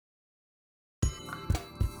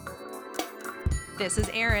This is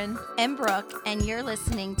Erin and Brooke, and you're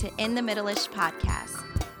listening to In the Middle-ish podcast.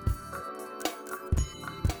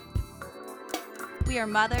 We are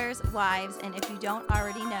mothers, wives, and if you don't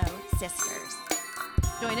already know, sisters.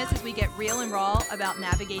 Join us as we get real and raw about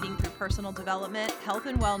navigating through personal development, health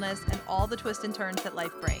and wellness, and all the twists and turns that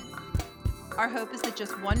life brings. Our hope is that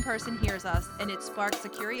just one person hears us and it sparks a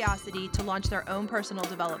curiosity to launch their own personal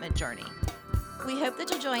development journey. We hope that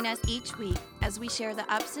you'll join us each week as we share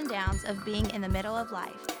the ups and downs of being in the middle of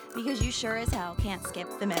life, because you sure as hell can't skip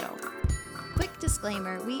the middle. Quick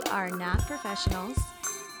disclaimer, we are not professionals.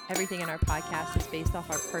 Everything in our podcast is based off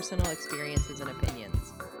our personal experiences and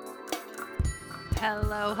opinions.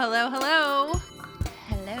 Hello, hello, hello.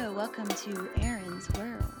 Hello, welcome to Erin's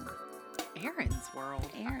World. Erin's World?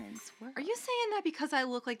 Erin's World. Are you saying that because I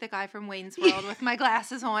look like the guy from Wayne's World with my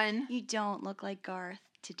glasses on? You don't look like Garth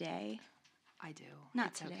today. I do. Not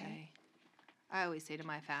it's today. Okay. I always say to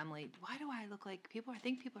my family, why do I look like people? I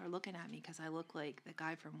think people are looking at me because I look like the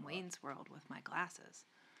guy from Wayne's World with my glasses.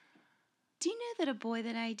 Do you know that a boy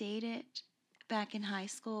that I dated back in high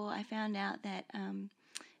school, I found out that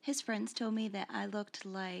his friends told me that I looked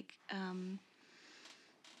like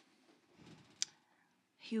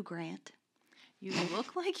Hugh Grant. You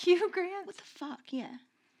look like Hugh Grant? What the fuck? Yeah.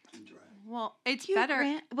 Well, it's Hugh better.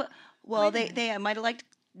 Grant? Well, they might have liked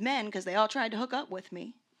men because they all tried to hook up with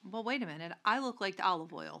me. Well, wait a minute. I look like the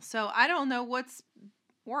olive oil. So I don't know what's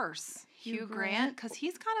worse. Hugh Grant? Because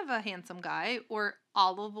he's kind of a handsome guy. Or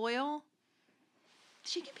olive oil.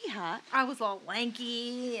 She can be hot. I was all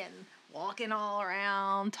lanky and walking all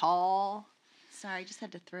around, tall. Sorry, just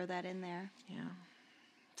had to throw that in there. Yeah.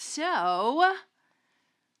 So,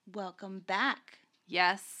 welcome back.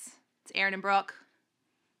 Yes, it's Erin and Brooke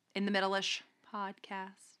in the Middle-ish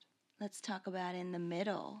podcast. Let's talk about in the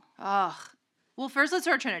middle. Ugh. Well, first let's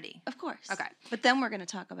start Trinity. Of course. Okay. But then we're going to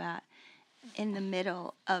talk about in the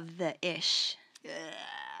middle of the ish.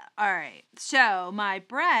 All right. So, my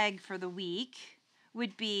brag for the week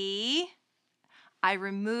would be I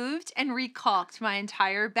removed and recaulked my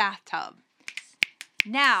entire bathtub.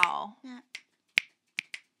 Now,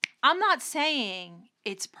 I'm not saying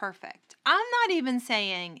it's perfect. I'm not even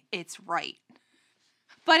saying it's right.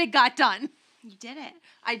 But it got done. You did it.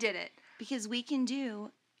 I did it. Because we can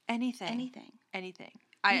do anything. You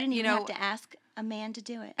didn't even have to ask a man to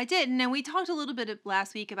do it. I did. And then we talked a little bit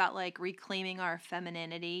last week about like reclaiming our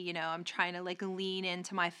femininity. You know, I'm trying to like lean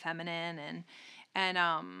into my feminine and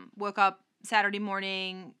woke up Saturday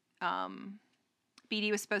morning.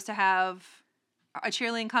 BD was supposed to have a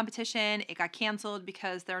cheerleading competition. It got canceled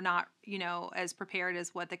because they're not, as prepared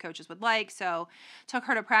as what the coaches would like. So took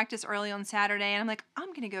her to practice early on Saturday. And I'm like, I'm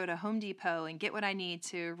going to go to Home Depot and get what I need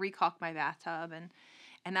to recaulk my bathtub.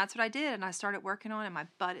 And that's what I did. And I started working on it. My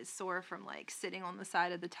butt is sore from like sitting on the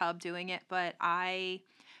side of the tub doing it. But I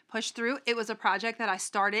pushed through. It was a project that I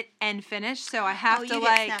started and finished. So I have to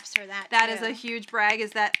like, snaps for that too. Is a huge brag,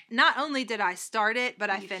 is that not only did I start it, but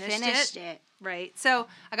I finished it. Right. So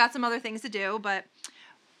I got some other things to do, but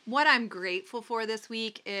what I'm grateful for this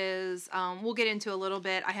week is, we'll get into a little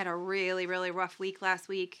bit. I had a really, really rough week last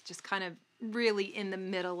week, just kind of really in the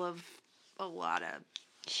middle of a lot of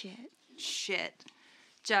shit,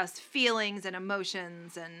 just feelings and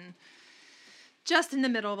emotions and just in the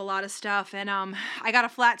middle of a lot of stuff. And I got a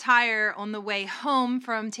flat tire on the way home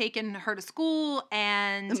from taking her to school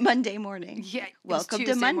and Monday morning. Yeah. Welcome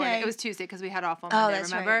to Monday. Morning. It was Tuesday because we had off on Monday,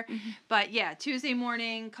 that's remember? Right. Mm-hmm. But yeah, Tuesday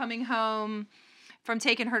morning, coming home from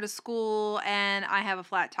taking her to school, and I have a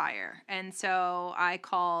flat tire. And so I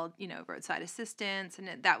called, roadside assistance, and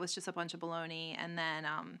that was just a bunch of baloney. And then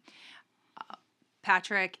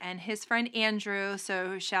Patrick and his friend Andrew,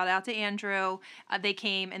 so shout out to Andrew, they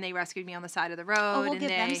came and they rescued me on the side of the road. Oh, we'll give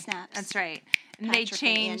them snaps. That's right. And Patrick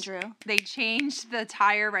and Andrew. They changed the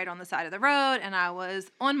tire right on the side of the road, and I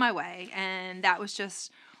was on my way, and that was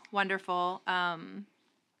just wonderful. There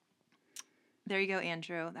you go,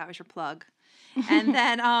 Andrew. That was your plug. And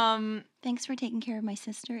then thanks for taking care of my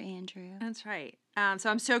sister, Andrew. That's right.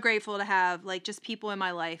 So I'm so grateful to have like just people in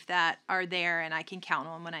my life that are there and I can count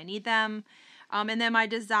on when I need them. And then my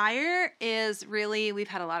desire is really, we've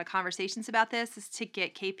had a lot of conversations about this, is to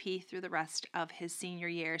get KP through the rest of his senior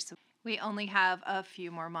year. So we only have a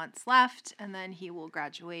few more months left, and then he will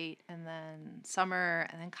graduate, and then summer,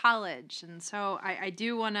 and then college. And so I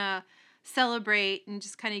do want to celebrate and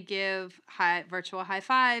just kind of give virtual high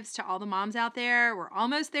fives to all the moms out there. We're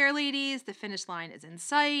almost there, ladies. The finish line is in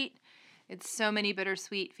sight. It's so many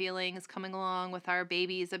bittersweet feelings coming along with our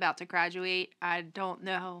babies about to graduate. I don't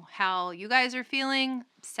know how you guys are feeling.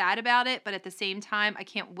 Sad about it, but at the same time, I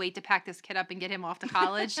can't wait to pack this kid up and get him off to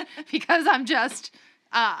college because I'm just,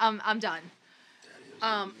 I'm done.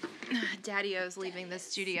 Daddy-O's leaving the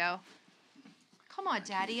studio. Come on,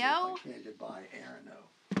 Daddy-O. Goodbye, Aaron.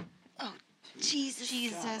 Oh,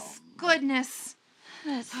 Jesus. Goodness.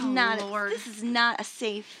 That's Oh, not. Lord. This is not a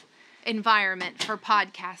safe. Environment for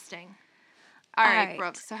podcasting. All right, right.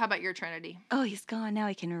 Brooke. So how about your Trinity? Oh, he's gone. Now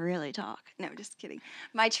he can really talk. No, just kidding.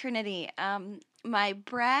 My Trinity. My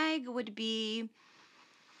brag would be.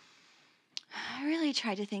 I really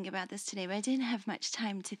tried to think about this today, but I didn't have much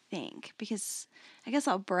time to think because I guess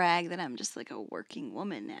I'll brag that I'm just like a working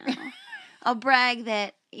woman now. I'll brag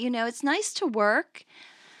that, it's nice to work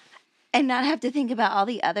and not have to think about all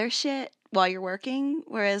the other shit while you're working.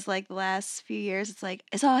 Whereas, like, the last few years,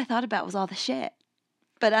 it's all I thought about was all the shit.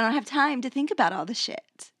 But I don't have time to think about all the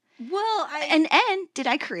shit. Well, And did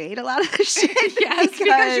I create a lot of the shit? yes,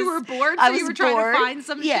 because you were bored, so you were trying bored. to find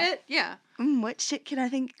some shit. Yeah. What shit can I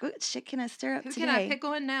think? What shit can I stir up Who today? can I pick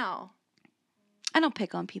on now? I don't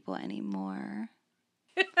pick on people anymore.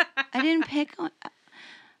 I didn't pick on.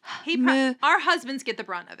 Our husbands get the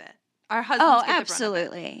brunt of it. Our husbands get the brunt of it.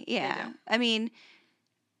 Absolutely. Yeah. I mean,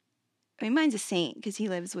 mine's a saint because he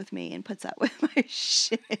lives with me and puts up with my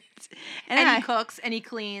shit. And he cooks and he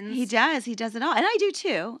cleans. He does. He does it all. And I do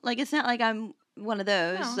too. Like, it's not like I'm one of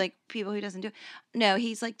those, No. like, people who doesn't do it. No,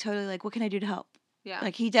 he's like totally like, what can I do to help? Yeah.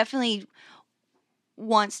 Like, he definitely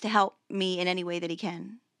wants to help me in any way that he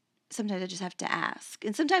can. Sometimes I just have to ask.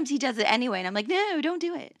 And sometimes he does it anyway. And I'm like, no, don't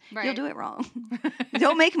do it. Right. You'll do it wrong.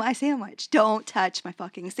 Don't make my sandwich. Don't touch my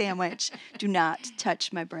fucking sandwich. Do not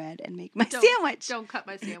touch my bread and make my sandwich. Don't cut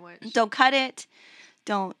my sandwich. Don't cut it.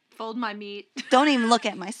 Don't fold my meat. Don't even look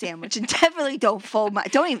at my sandwich. And definitely don't fold my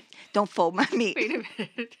meat. Wait a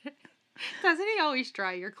minute. Doesn't he always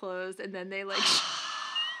dry your clothes and then they like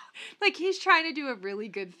like he's trying to do a really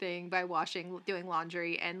good thing by doing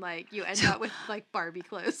laundry and like you end up with like Barbie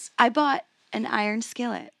clothes. I bought an iron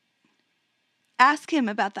skillet. Ask him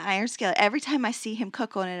about the iron skillet. Every time I see him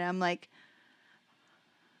cook on it, I'm like,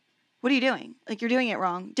 what are you doing? Like, you're doing it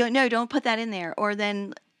wrong. Don't put that in there. Or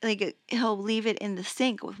then like he'll leave it in the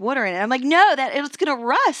sink with water in it. I'm like, no, it's gonna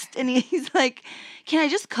rust. And he's like, can I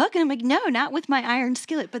just cook? And I'm like, no, not with my iron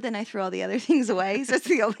skillet. But then I throw all the other things away, so it's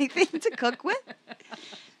the only thing to cook with.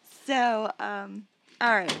 So, all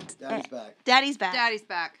right. Daddy's back. Daddy's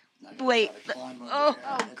back. Wait. Oh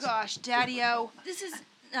gosh, Daddy-O. This is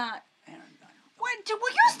not. Will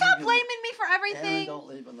you stop blaming me for everything? Aaron, don't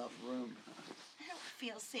leave enough room. I don't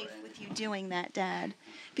feel safe with you doing that, Dad.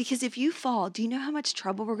 Because if you fall, do you know how much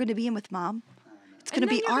trouble we're going to be in with Mom? It's going to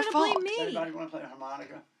be our fault. Blame me. Does anybody want to play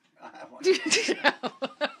harmonica? I have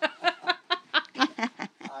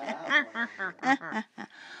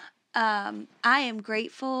one. I am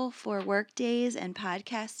grateful for work days and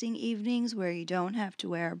podcasting evenings where you don't have to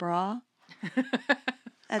wear a bra.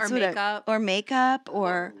 That's or makeup. Or makeup,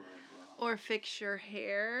 or fix your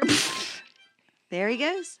hair. There he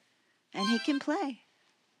goes. And he can play.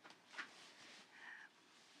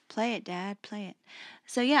 Play it, Dad. Play it.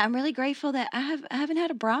 So, yeah, I'm really grateful that I haven't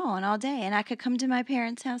had a bra on all day, and I could come to my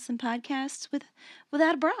parents' house and podcast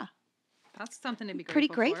without a bra. That's something to be Pretty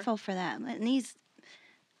grateful for that. Letting these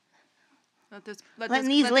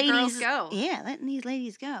ladies go. Yeah, letting these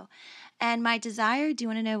ladies go. And my desire, do you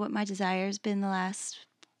want to know what my desire has been the last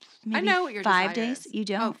maybe I know what your 5 desire days? is. You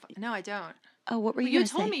don't? Oh, no, I don't. Oh, what were you You going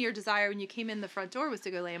to say? told me your desire when you came in the front door was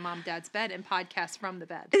to go lay in Mom and Dad's bed and podcast from the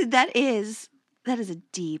bed. That is a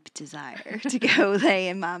deep desire to go lay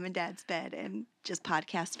in Mom and Dad's bed and just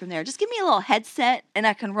podcast from there. Just give me a little headset and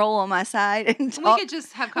I can roll on my side and talk. We could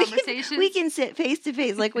just have conversations. We can sit face to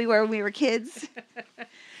face like we were when we were kids.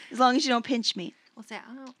 As long as you don't pinch me. We'll say,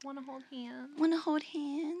 I don't want to hold hands. Want to hold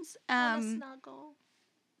hands. Want to snuggle.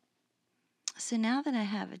 So now that I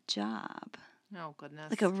have a job. Oh, goodness.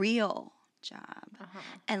 Like a real job.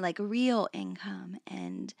 And like real income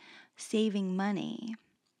and saving money.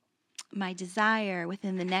 My desire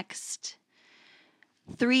within the next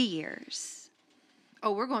 3 years.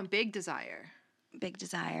 Oh, we're going big desire. Big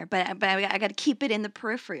desire. But I got to keep it in the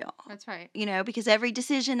peripheral. That's right. You know, because every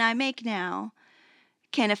decision I make now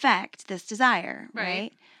can affect this desire,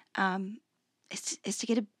 right? It's to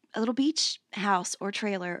get a little beach house or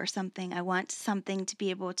trailer or something. I want something to be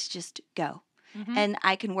able to just go. Mm-hmm. And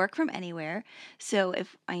I can work from anywhere. So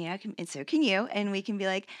if I can, and so can you, and we can be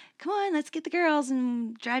like, come on, let's get the girls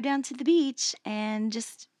and drive down to the beach and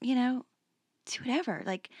just, do whatever.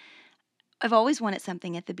 Like, I've always wanted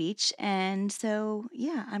something at the beach. And so,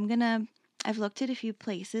 yeah, I've looked at a few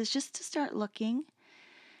places just to start looking.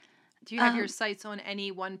 Do you have your sights on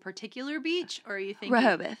any one particular beach, or are you thinking?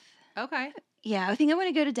 Rehoboth. Okay. Yeah, I think I want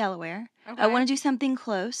to go to Delaware. Okay. I want to do something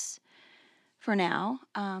close for now.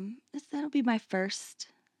 That'll be my first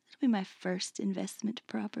be my first investment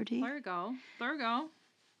property. There you go. There you go.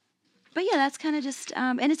 But yeah, that's kind of just,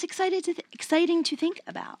 and it's exciting to think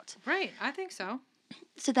about. Right. I think so.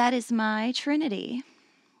 So that is my Trinity.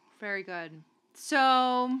 Very good.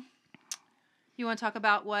 So, you want to talk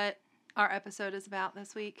about what our episode is about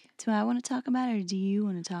this week? Do I want to talk about it, or do you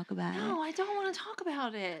want to talk about it? No, I don't want to talk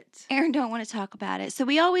about it. Aaron don't want to talk about it. So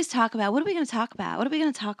we always talk about, what are we going to talk about? What are we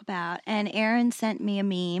going to talk about? And Aaron sent me a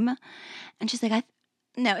meme, and she's like,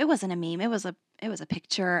 no, it wasn't a meme. It was a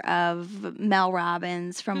picture of Mel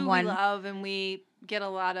Robbins from Who one. we love, and we get a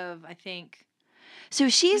lot of, I think. So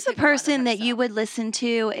she's the think a lot of person her that you stuff. would listen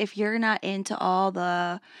to if you're not into all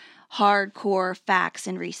the hardcore facts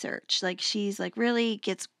and research. Like she's like really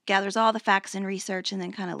gathers all the facts and research and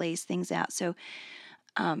then kind of lays things out. So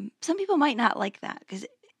some people might not like that because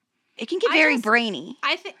it can get very brainy.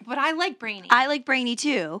 But I like brainy. I like brainy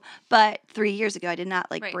too, but 3 years ago I did not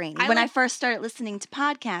like Right. brainy. I When I like- first started listening to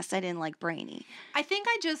podcasts, I didn't like brainy. I think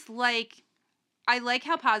I like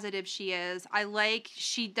how positive she is.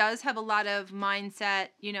 She does have a lot of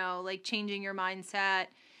mindset, like changing your mindset.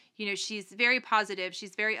 She's very positive.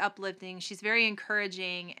 She's very uplifting. She's very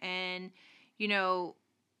encouraging. And,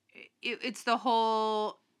 it's the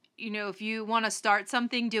whole, if you want to start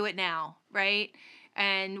something, do it now, right?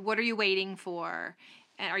 And what are you waiting for?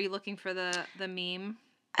 And are you looking for the meme?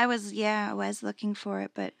 I was looking for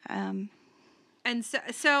it, but And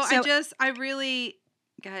so I really,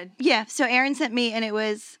 go ahead. yeah, so Aaron sent me, and it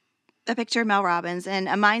was a picture of Mel Robbins, and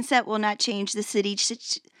a mindset will not change the city.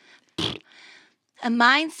 A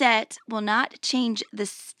mindset will not change the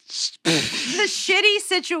shitty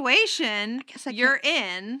situation guess I you're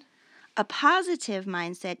in. A positive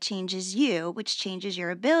mindset changes you, which changes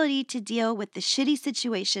your ability to deal with the shitty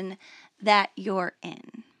situation that you're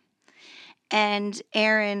in. And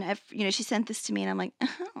Erin, she sent this to me, and I'm like, I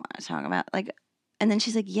don't want to talk about and then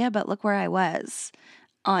she's like, yeah, but look where I was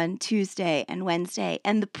on Tuesday and Wednesday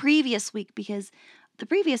and the previous week, because the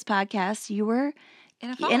previous podcast you were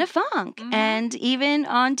in a funk. Mm-hmm. And even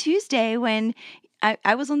on Tuesday when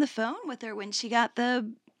I was on the phone with her when she got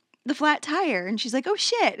the flat tire, and she's like, oh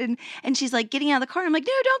shit, and she's like getting out of the car, and I'm like,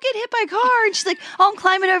 no, don't get hit by a car, and she's like, oh, I'm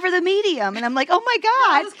climbing over the medium, and I'm like, oh my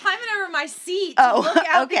god. I was climbing over my seat to look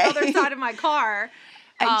out the other side of my car.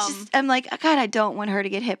 I'm like, God, I don't want her to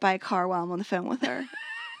get hit by a car while I'm on the phone with her.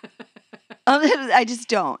 I just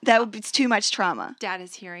don't. It's too much trauma. Dad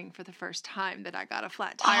is hearing for the first time that I got a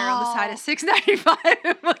flat tire on the side of 695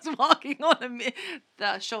 and was walking on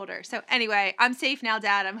the shoulder. So anyway, I'm safe now,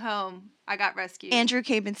 Dad. I'm home. I got rescued. Andrew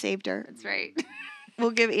came and saved her. That's right.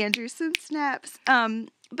 We'll give Andrew some snaps.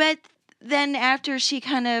 But then after she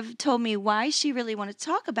kind of told me why she really wanted to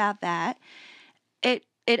talk about that,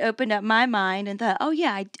 it opened up my mind and thought, oh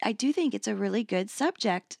yeah, I do think it's a really good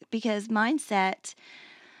subject, because mindset,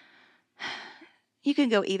 you can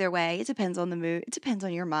go either way. It depends on the mood. It depends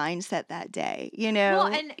on your mindset that day. Well,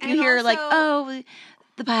 and you hear also, like, oh,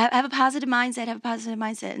 have a positive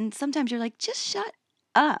mindset. And sometimes you're like, just shut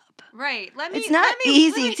up. Right. It's not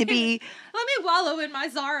easy to be. Let me wallow in my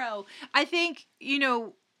sorrow. I think,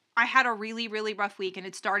 I had a really, really rough week, and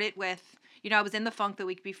it started with, I was in the funk the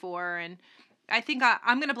week before, and I think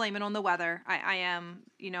I'm going to blame it on the weather. I am,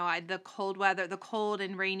 the cold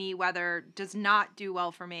and rainy weather does not do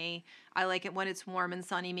well for me. I like it when it's warm and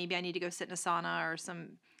sunny. Maybe I need to go sit in a sauna or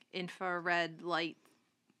some infrared light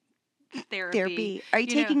therapy. Are you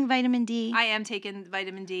taking vitamin D? I am taking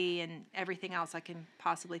vitamin D and everything else I can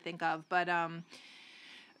possibly think of. But,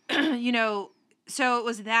 so it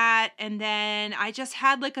was that. And then I just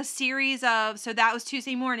had like a series of, so that was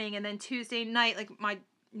Tuesday morning. And then Tuesday night, like my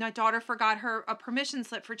daughter forgot a permission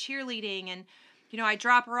slip for cheerleading, and I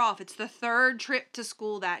drop her off. It's the third trip to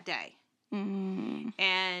school that day. Mm.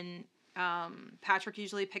 And Patrick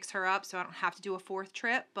usually picks her up, so I don't have to do a fourth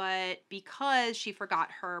trip. But because she forgot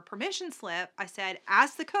her permission slip, I said,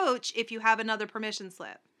 ask the coach if you have another permission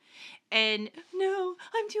slip. And no,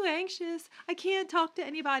 I'm too anxious. I can't talk to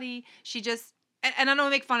anybody. She just, and I don't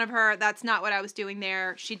make fun of her. That's not what I was doing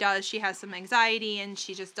there. She has some anxiety, and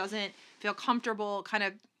she just doesn't feel comfortable kind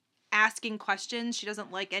of asking questions. She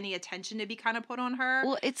doesn't like any attention to be kind of put on her.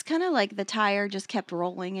 Well, it's kind of like the tire just kept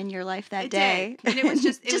rolling in your life that It day. did. And it was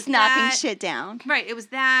just just knocking shit down. Right. It was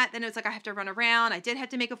that. Then it was like I have to run around. I did have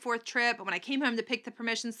to make a fourth trip. But when I came home to pick the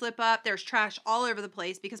permission slip up, there's trash all over the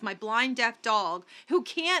place because my blind deaf dog, who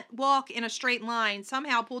can't walk in a straight line,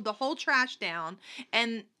 somehow pulled the whole trash down.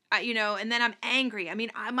 And and then I'm angry. I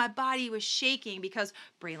mean, my body was shaking because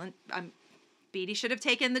Braylon, Beatty should have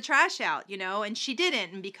taken the trash out, and she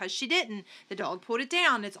didn't. And because she didn't, the dog pulled it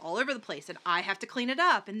down. It's all over the place and I have to clean it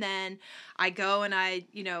up. And then I go and I,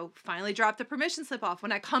 finally drop the permission slip off.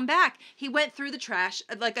 When I come back, he went through the trash,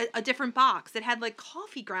 like a different box that had like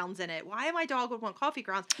coffee grounds in it. Why my dog would want coffee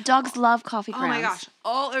grounds? Dogs love coffee grounds. Oh my gosh,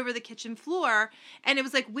 all over the kitchen floor. And it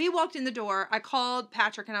was like, we walked in the door. I called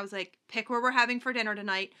Patrick and I was like, pick where we're having for dinner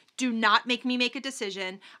tonight. Do not make me make a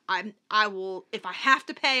decision. I will, if I have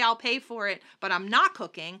to pay, I'll pay for it, but I'm not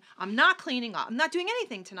cooking. I'm not cleaning up. I'm not doing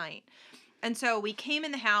anything tonight. And so we came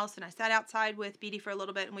in the house and I sat outside with Beatty for a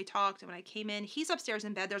little bit and we talked. And when I came in, he's upstairs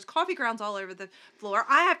in bed. There's coffee grounds all over the floor.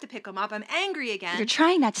 I have to pick him up. I'm angry again. You're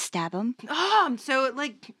trying not to stab him. Oh, so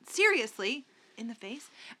like seriously, in the face.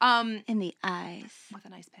 In the eyes. With a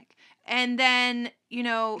nice pick. And then,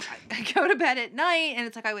 I go to bed at night and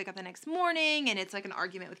it's like I wake up the next morning and it's like an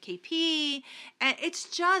argument with KP. And it's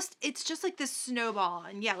just like this snowball.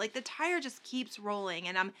 And yeah, like the tire just keeps rolling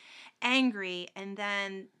and I'm angry. And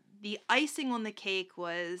then the icing on the cake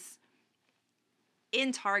was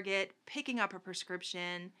in Target, picking up a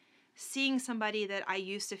prescription, seeing somebody that I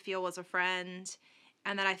used to feel was a friend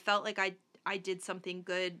and that I felt like I did something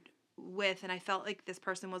good with, and I felt like this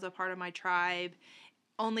person was a part of my tribe,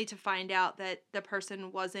 only to find out that the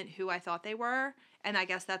person wasn't who I thought they were. And I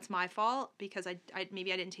guess that's my fault because I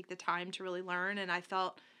maybe I didn't take the time to really learn, and I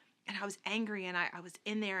was angry and I was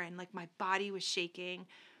in there and like my body was shaking.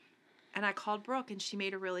 And I called Brooke and she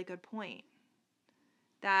made a really good point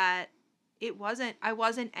that I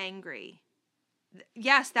wasn't angry.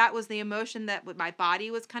 Yes, that was the emotion that my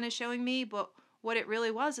body was kind of showing me, but what it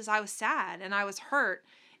really was is I was sad and I was hurt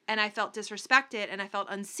and I felt disrespected and I felt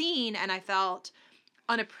unseen and I felt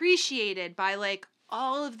unappreciated by like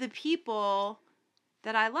all of the people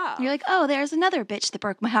that I love. You're like, oh, there's another bitch that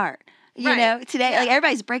broke my heart. You Right. know, today, Yeah. like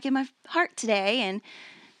everybody's breaking my heart today, and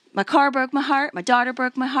my car broke my heart, my daughter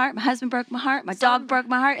broke my heart, my husband broke my heart, my dog broke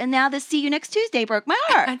my heart, and now this See You Next Tuesday broke my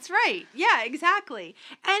heart. That's right. Yeah, exactly.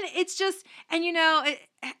 And it's just, and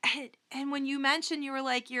and when you mentioned, you were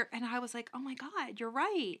like, and I was like, oh my God, you're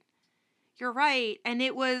right. You're right. And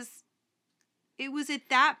it was at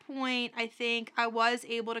that point, I think I was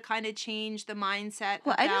able to kind of change the mindset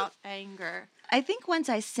about anger. I think once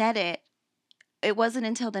I said it, it wasn't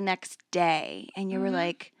until the next day, and you were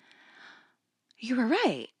like, you were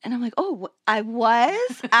right. And I'm like, oh, I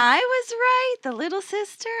was right. The little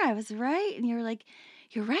sister, I was right. And you were like,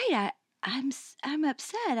 you're right. I'm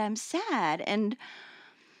upset. I'm sad. And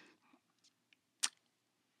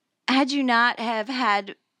had you not have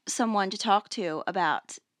had someone to talk to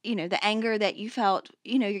about, the anger that you felt,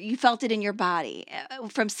 you felt it in your body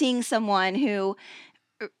from seeing someone who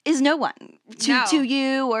is no one to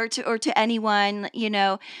you or to anyone,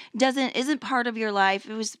 isn't part of your life.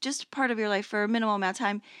 It was just part of your life for a minimal amount of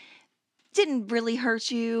time. Didn't really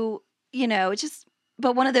hurt you, it's just,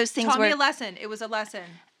 but one of those things Taught where me a lesson. It was a lesson.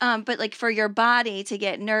 but like for your body to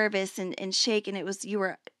get nervous and shake, and it was, you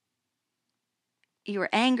were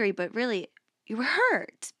angry, but really you were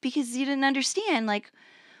hurt because you didn't understand, like,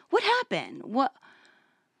 what happened? Why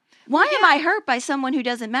am I hurt by someone who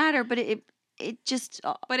doesn't matter? But it just...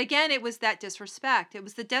 But again, it was that disrespect. It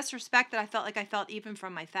was the disrespect that I felt even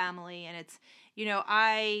from my family. And it's,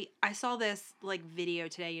 I saw this like video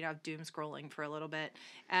today, doom scrolling for a little bit.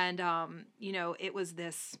 And, it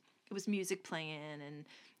was music playing and,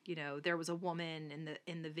 there was a woman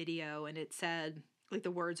in the video and it said, like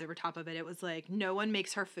the words over top of it, it was like, no one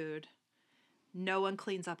makes her food. No one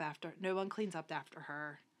cleans up after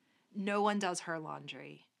her. No one does her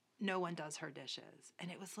laundry. No one does her dishes. And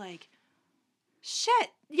it was like,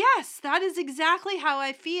 shit, yes, that is exactly how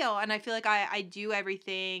I feel. And I feel like I do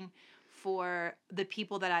everything for the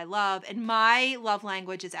people that I love. And my love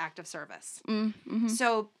language is act of service. Mm-hmm.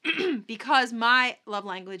 So because my love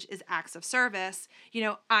language is acts of service,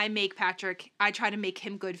 I try to make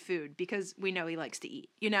him good food because we know he likes to eat.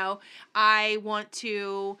 I want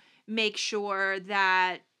to make sure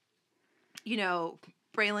that,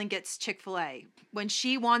 Braylon gets Chick-fil-A. When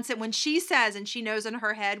she wants it, when she says and she knows in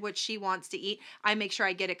her head what she wants to eat, I make sure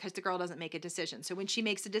I get it because the girl doesn't make a decision. So when she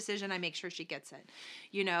makes a decision, I make sure she gets it.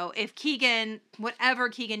 If whatever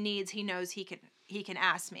Keegan needs, he knows he can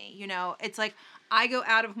ask me. It's like I go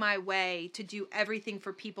out of my way to do everything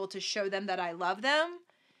for people to show them that I love them.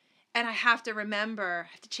 And I have to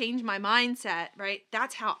change my mindset, right?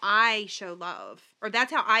 That's how I show love, or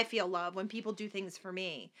that's how I feel love when people do things for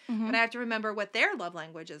me. Mm-hmm. But I have to remember what their love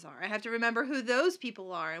languages are. I have to remember who those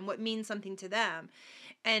people are and what means something to them,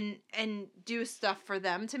 and do stuff for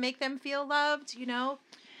them to make them feel loved. Do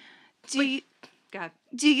you God.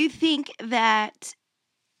 think that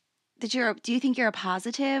do you think you're a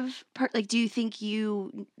positive like, do you think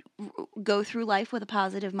you go through life with a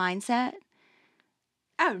positive mindset?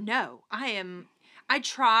 Oh no, I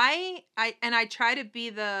try. I try to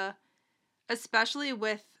be especially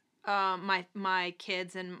with my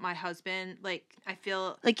kids and my husband. Like I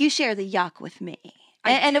feel Like, you share the yuck with me.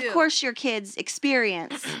 I And of do. course your kids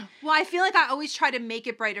experience. Well, I feel like I always try to make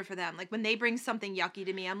it brighter for them. Like when they bring something yucky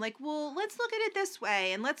to me, I'm like, well, let's look at it this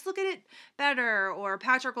way and let's look at it better. Or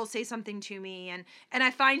Patrick will say something to me, and I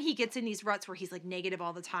find he gets in these ruts where he's like negative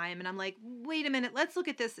all the time, and I'm like, wait a minute, let's look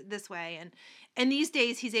at this way. And these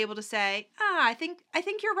days he's able to say, I think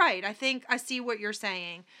you're right. I think I see what you're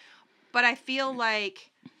saying, but I feel like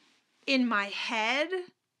in my head,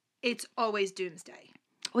 it's always doomsday.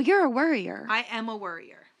 Well, you're a worrier. I am a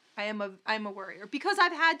worrier. I'm a worrier because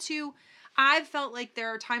I've felt like there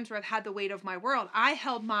are times where I've had the weight of my world. I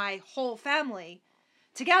held my whole family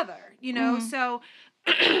together, so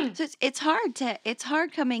So it's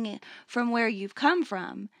hard coming from where you've come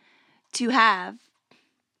from to have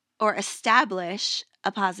or establish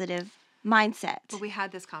a positive mindset. But we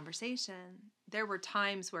had this conversation. There were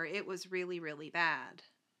times where it was really, really bad,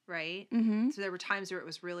 right? Mm-hmm. So there were times where it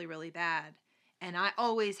was really, really bad. And I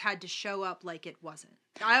always had to show up like it wasn't.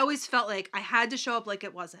 I always felt like I had to show up like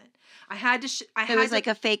it wasn't. It was like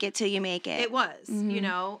a fake it till you make it. It was,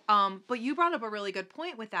 Mm-hmm. But you brought up a really good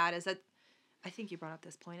point with that is that, I think you brought up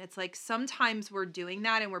this point. It's like sometimes we're doing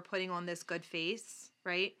that and we're putting on this good face,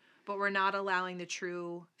 right? But we're not allowing the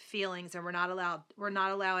true feelings, and we're not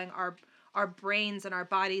allowing our brains and our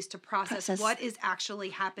bodies to process what is actually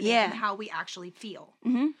happening and how we actually feel.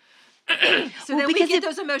 Mm-hmm. So then we get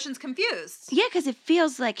those emotions confused. Yeah, because it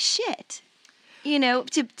feels like shit.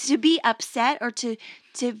 To be upset or to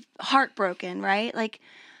heartbroken, right? Like,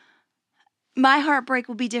 my heartbreak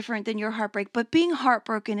will be different than your heartbreak, but being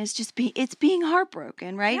heartbroken is just it's being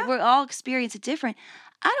heartbroken, right? Yeah. We all experience it different.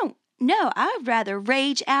 I don't know. I'd rather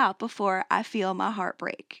rage out before I feel my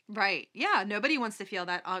heartbreak. Right. Yeah. Nobody wants to feel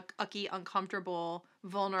that ucky, uncomfortable,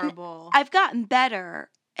 vulnerable. I've gotten better.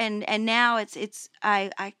 And now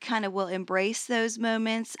I kind of will embrace those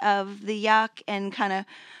moments of the yuck and kind of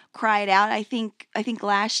cry it out. I think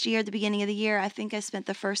last year, the beginning of the year, I think I spent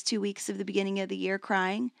the first 2 weeks of the beginning of the year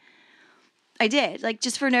crying. I did, like,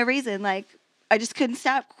 just for no reason. Like, I just couldn't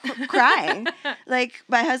stop crying. Like,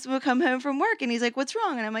 my husband would come home from work and he's like, "What's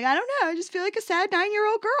wrong?" And I'm like, "I don't know. I just feel like a sad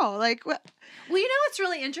 9-year-old girl." Like, what? Well, what's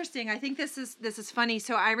really interesting? I think this is funny.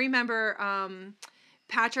 So I remember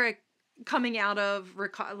Patrick coming out of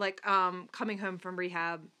coming home from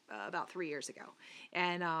rehab about 3 years ago,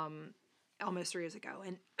 and almost 3 years ago,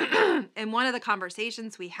 and and one of the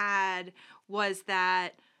conversations we had was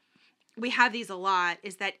that we have these a lot.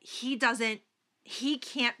 Is that he couldn't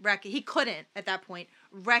at that point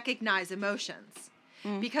recognize emotions.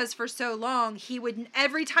 Because for so long, he would,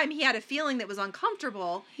 every time he had a feeling that was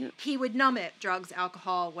uncomfortable, he would numb it, drugs,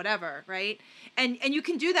 alcohol, whatever, right? And you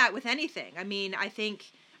can do that with anything. I mean, I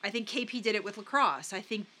think KP did it with lacrosse. I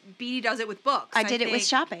think Beatty does it with books. I did it with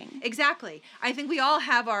shopping. Exactly. I think we all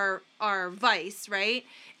have our vice, right?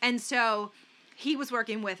 And so he was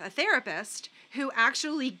working with a therapist who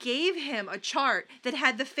actually gave him a chart that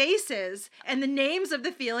had the faces and the names of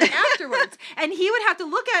the feeling afterwards. And he would have to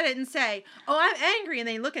look at it and say, "Oh, I'm angry." And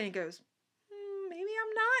then he look at it and goes, "Maybe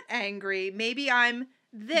I'm not angry. Maybe I'm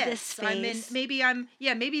this.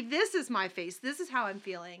 Maybe this is my face. This is how I'm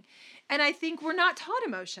feeling." And I think we're not taught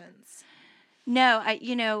emotions. No,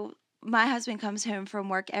 my husband comes home from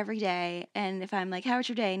work every day, and if I'm like, "How was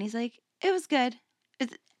your day?" And he's like, "It was good."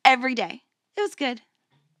 It's every day. "It was good.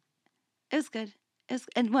 It was good."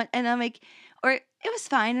 And I'm like, or "It was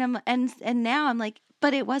fine." And now I'm like,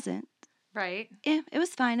 "But it wasn't." Right. Yeah, "It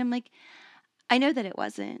was fine." I'm like, I know that it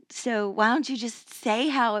wasn't. So why don't you just say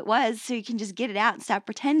how it was so you can just get it out and stop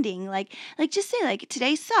pretending? Like just say, like,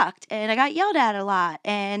 "Today sucked and I got yelled at a lot,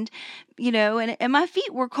 and and my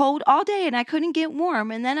feet were cold all day and I couldn't get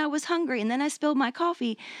warm, and then I was hungry, and then I spilled my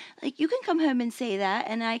coffee." Like, you can come home and say that,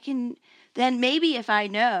 and I can then, maybe if I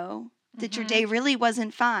know that your day really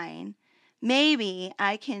wasn't fine, maybe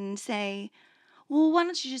I can say, "Well, why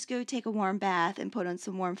don't you just go take a warm bath and put on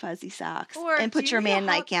some warm fuzzy socks and put your man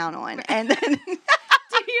nightgown on?" And then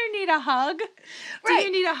do you need a hug? Right. Do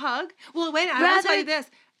you need a hug? Well, wait, I'll tell you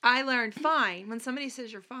this. I learned fine. When somebody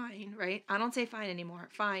says you're fine, right? I don't say fine anymore.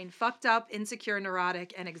 Fine. Fucked up, insecure,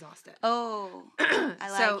 neurotic, and exhausted. Oh, I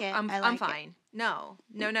like it. I'm fine. No.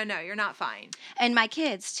 You're not fine. And my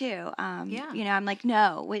kids too. I'm like,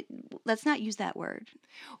 "No, wait, let's not use that word."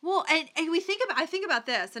 Well, and I think about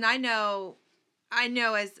this, and I know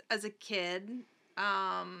as a kid,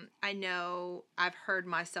 I know I've heard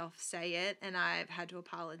myself say it and I've had to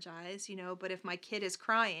apologize, but if my kid is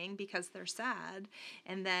crying because they're sad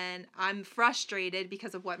and then I'm frustrated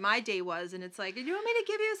because of what my day was and it's like, do you want me to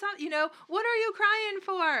give you something, what are you crying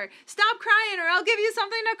for? Stop crying or I'll give you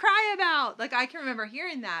something to cry about. Like I can remember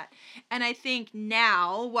hearing that. And I think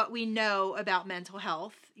now what we know about mental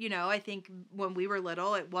health, I think when we were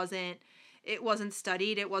little, it wasn't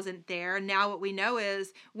studied. It wasn't there. Now what we know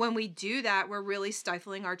is when we do that, we're really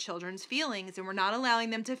stifling our children's feelings and we're not allowing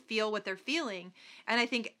them to feel what they're feeling. And I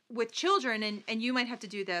think with children, and you might have to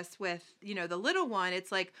do this with, the little one,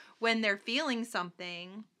 it's like when they're feeling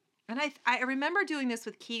something. And I remember doing this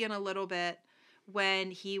with Keegan a little bit when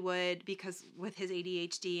he would, because with his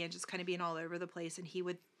ADHD and just kind of being all over the place, and he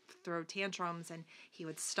would throw tantrums and he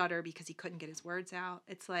would stutter because he couldn't get his words out.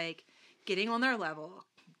 It's like getting on their level,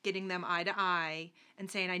 getting them eye to eye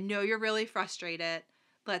and saying, I know you're really frustrated.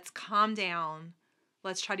 Let's calm down.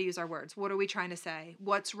 Let's try to use our words. What are we trying to say?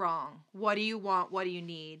 What's wrong? What do you want? What do you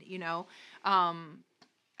need? And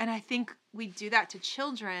I think we do that to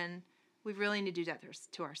children. We really need to do that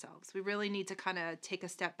to ourselves. We really need to kind of take a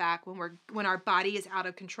step back when our body is out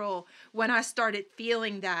of control. When I started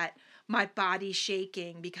feeling that my body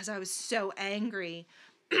shaking because I was so angry,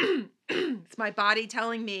 it's my body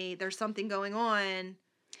telling me there's something going on.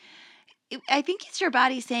 I think it's your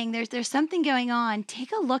body saying there's something going on.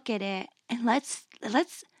 Take a look at it and let's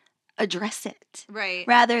address it. Right.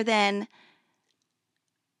 Rather than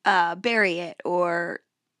bury it or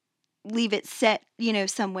leave it set,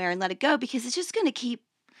 somewhere and let it go, because it's just going to keep.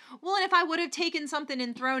 Well, and if I would have taken something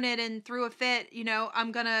and thrown it and threw a fit,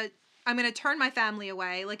 I'm going to turn my family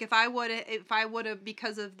away. Like if I would have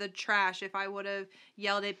because of the trash, if I would have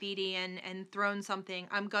yelled at Beatty and thrown something,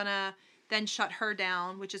 I'm going to then shut her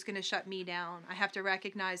down, which is going to shut me down. I have to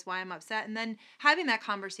recognize why I'm upset. And then having that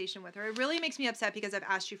conversation with her, it really makes me upset because I've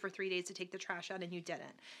asked you for 3 days to take the trash out and you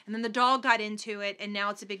didn't. And then the dog got into it and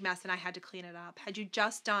now it's a big mess and I had to clean it up. Had you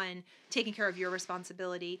just done taking care of your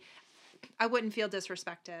responsibility, I wouldn't feel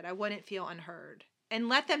disrespected. I wouldn't feel unheard. And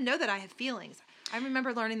let them know that I have feelings. I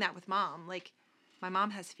remember learning that with Mom. Like, my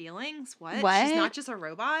mom has feelings? What? She's not just a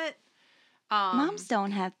robot? Moms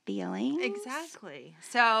don't have feelings. Exactly.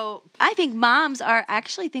 So I think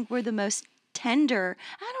think we're the most tender.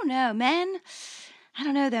 I don't know, men. I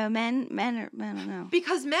don't know though. Men are, I don't know.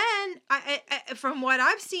 Because men, I from what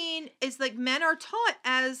I've seen, is like men are taught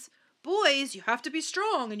as boys, you have to be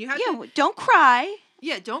strong and you have to. Don't cry.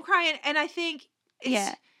 Yeah, don't cry. And I think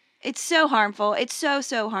it's so harmful. It's so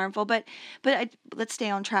harmful. But let's stay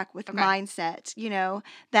on track with mindset.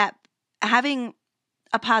 That having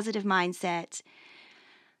a positive mindset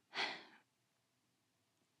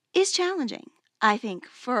is challenging, I think,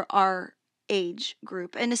 for our age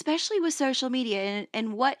group, and especially with social media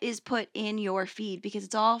and what is put in your feed, because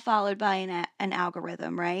it's all followed by an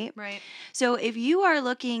algorithm, right? Right. So if you are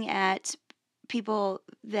looking at people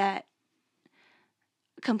that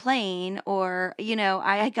complain or,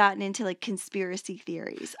 I had gotten into like conspiracy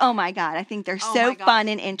theories. Oh my God. I think they're so fun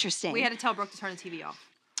and interesting. We had to tell Brooke to turn the TV off.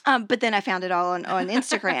 But then I found it all on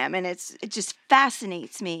Instagram and it just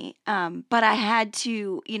fascinates me. But I had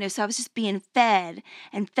to, so I was just being fed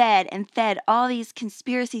all these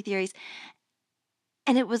conspiracy theories.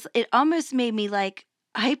 And it almost made me like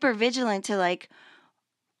hyper vigilant to like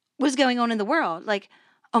what's going on in the world. Like,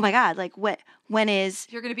 oh my God, like when is.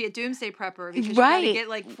 You're going to be a doomsday prepper because you got to get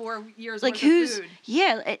like 4 years worth of food.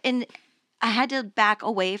 Yeah. And I had to back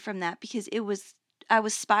away from that because I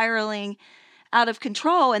was spiraling out of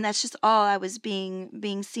control, and that's just all I was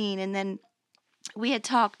being seen. And then we had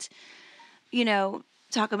talked,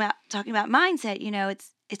 talking about mindset.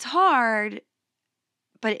 It's hard,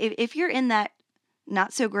 but if you're in that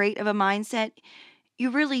not so great of a mindset, you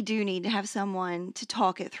really do need to have someone to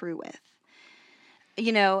talk it through with.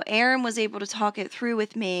 Erin was able to talk it through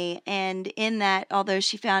with me, and in that, although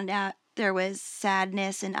she found out there was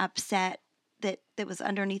sadness and upset that was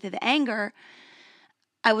underneath of the anger,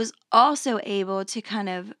 I was also able to kind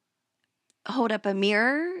of hold up a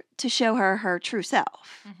mirror to show her true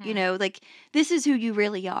self. Mm-hmm. Like, this is who you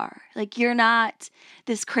really are. Like, you're not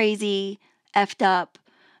this crazy, effed up,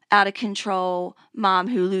 out of control mom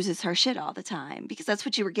who loses her shit all the time, because that's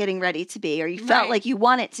what you were getting ready to be, or you felt like you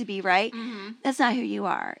want it to be, right? Mm-hmm. That's not who you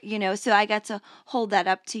are, So I got to hold that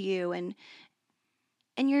up to you, and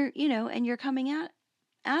you're, and you're coming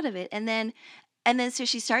out of it. And then so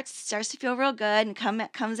she starts to feel real good and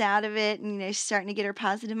comes out of it, and she's starting to get her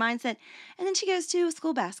positive mindset. And then she goes to a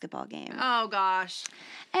school basketball game. Oh gosh.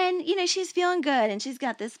 And she's feeling good, and she's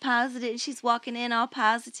got this positive. She's walking in all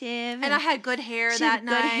positive. And I had good hair that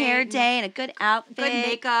night. Good hair day and a good outfit. Good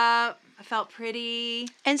makeup. I felt pretty.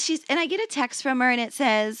 And I get a text from her and it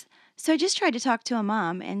says, so I just tried to talk to a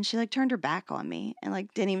mom and she like turned her back on me and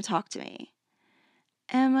like didn't even talk to me.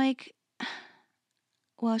 And I'm like,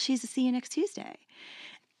 well, she's a see you next Tuesday.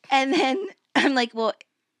 And then I'm like, well,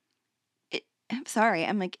 I'm sorry.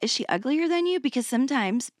 I'm like, is she uglier than you? Because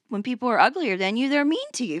sometimes when people are uglier than you, they're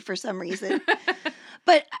mean to you for some reason.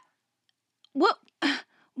 But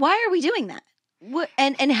why are we doing that?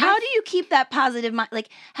 And how do you keep that positive mind? Like,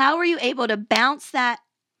 how are you able to bounce that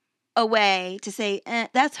away to say,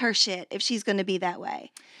 that's her shit if she's going to be that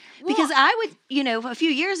way? Because I would, a few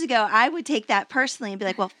years ago, I would take that personally and be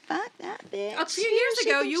like, well, fuck that bitch. A few years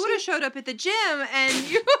ago, you would have showed up at the gym and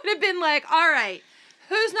you would have been like, all right,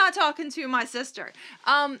 who's not talking to my sister?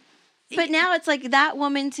 But now it's like that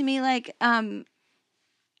woman to me, like, I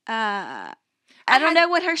don't know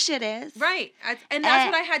what her shit is. Right. And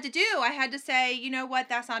that's what I had to do. I had to say, you know what,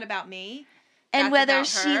 that's not about me. And whether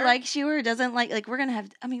she likes you or doesn't like we're going to have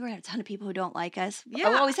a ton of people who don't like us. Yeah.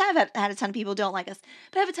 We always have had a ton of people who don't like us.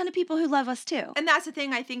 But I have a ton of people who love us too. And that's the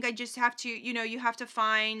thing. I think I just have to, you have to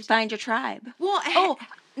find your tribe. Well,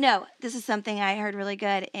 no, this is something I heard really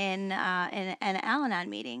good in an Al-Anon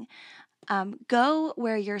meeting. Go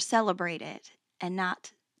where you're celebrated and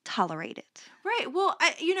not tolerated. Right. Well,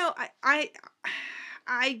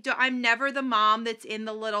 I'm never the mom that's in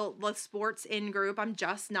the little sports in group. I'm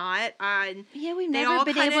just not. We've never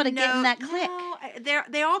been able to get in that clique. No,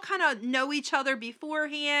 they all kind of know each other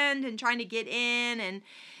beforehand and trying to get in,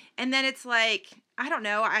 and then it's like, I don't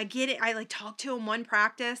know. I get it. I like talk to them one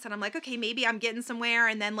practice, and I'm like, okay, maybe I'm getting somewhere,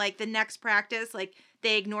 and then like the next practice, like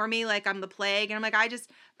they ignore me like I'm the plague, and I'm like,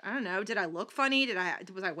 I don't know. Did I look funny?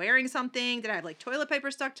 Was I wearing something? Did I have like toilet paper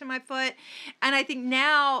stuck to my foot? And I think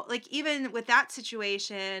now, like even with that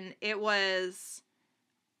situation, I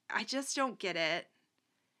just don't get it.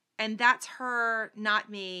 And that's her, not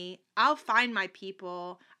me. I'll find my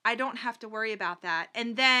people. I don't have to worry about that.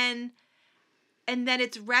 And then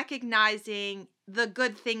it's recognizing the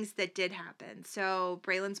good things that did happen. So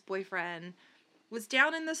Braylon's boyfriend was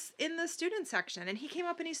down in the student section, and he came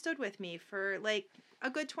up and he stood with me for like a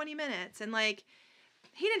good 20 minutes. And like,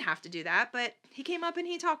 he didn't have to do that, but he came up and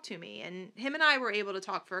he talked to me, and him and I were able to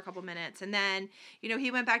talk for a couple minutes. And then,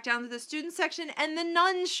 he went back down to the student section and the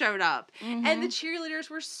nuns showed up, and the cheerleaders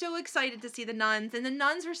were so excited to see the nuns, and the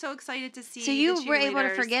nuns were so excited to see the cheerleaders. So you were able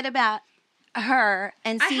to forget about her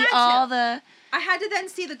and see all the... I had to then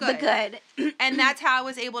see the good. The good. And that's how I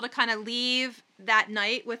was able to kind of leave that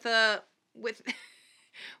night with a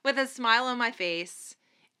smile on my face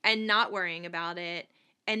and not worrying about it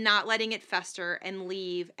and not letting it fester and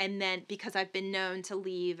leave. And then, because I've been known to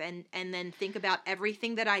leave and then think about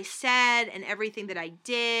everything that I said and everything that I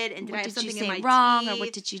did, and did I have something in my wrong, teeth? Or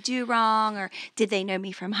what did you do wrong, or did they know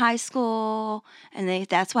me from high school and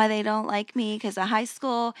that's why they don't like me because of high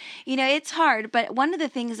school? It's hard. But one of the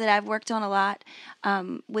things that I've worked on a lot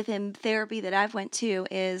within therapy that I've went to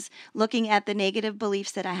is looking at the negative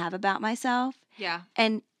beliefs that I have about myself. Yeah.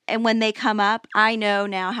 And when they come up, I know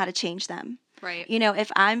now how to change them. Right.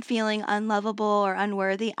 If I'm feeling unlovable or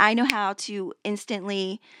unworthy, I know how to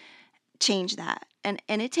instantly change that. And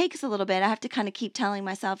it takes a little bit. I have to kind of keep telling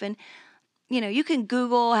myself. And, you can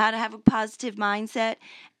Google how to have a positive mindset.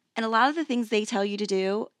 And a lot of the things they tell you to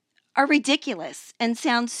do are ridiculous and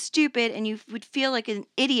sound stupid. And you would feel like an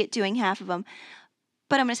idiot doing half of them.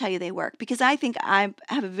 But I'm going to tell you they work, because I think I'm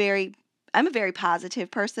a very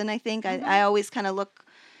positive person, I think. Mm-hmm. I always kind of look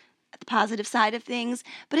at the positive side of things,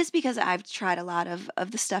 but it's because I've tried a lot of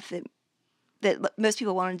the stuff that most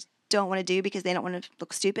people don't want to do because they don't want to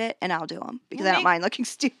look stupid, and I'll do them because I don't mind looking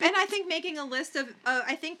stupid. And I think making a list of,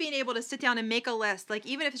 I think being able to sit down and make a list, like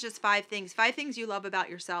even if it's just 5 things you love about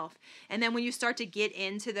yourself. And then when you start to get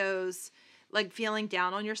into those, like feeling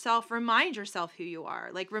down on yourself, remind yourself who you are.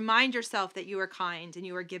 Like remind yourself that you are kind and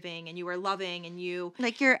you are giving and you are loving and you...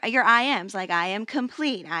 Like your I ams, like I am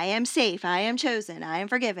complete, I am safe, I am chosen, I am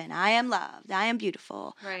forgiven, I am loved, I am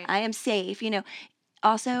beautiful, right. I am safe.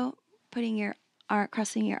 Also putting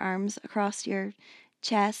crossing your arms across your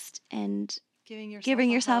chest and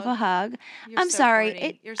giving yourself a hug. I'm so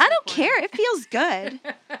sorry. I don't care. It feels good.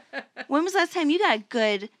 When was the last time you got a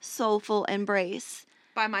good, soulful embrace?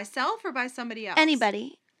 By myself or by somebody else?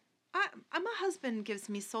 Anybody. My husband gives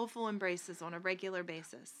me soulful embraces on a regular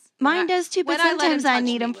basis. Mine does too, but sometimes I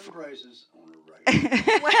need them.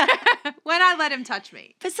 When I let him touch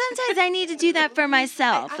me. But sometimes I need to do that for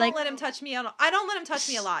myself. I don't let him touch me. I don't let him touch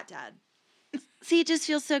me a lot, Dad. See, it just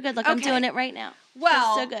feels so good. Like I'm doing it right now.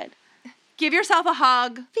 Well, feels so good. Give yourself a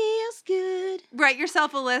hug. Feels good. Write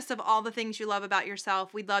yourself a list of all the things you love about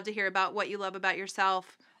yourself. We'd love to hear about what you love about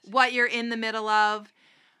yourself, what you're in the middle of.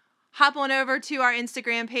 hop on over to our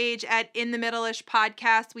Instagram page at In the Middle-ish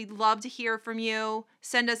Podcast. We'd love to hear from you.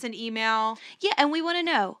 Send us an email. Yeah, and we want to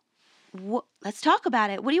know. Let's talk about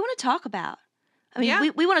it. What do you want to talk about? I mean, Yeah.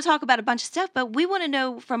 we want to talk about a bunch of stuff, but we want to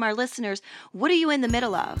know from our listeners, what are you in the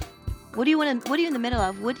middle of? What are you in the middle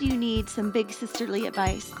of? What do you need some big sisterly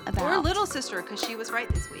advice about? Or little sister, because she was right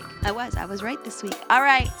this week. I was right this week. All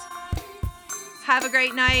right. Have a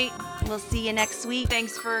great night. We'll see you next week.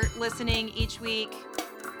 Thanks for listening each week.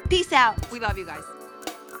 Peace out. We love you guys.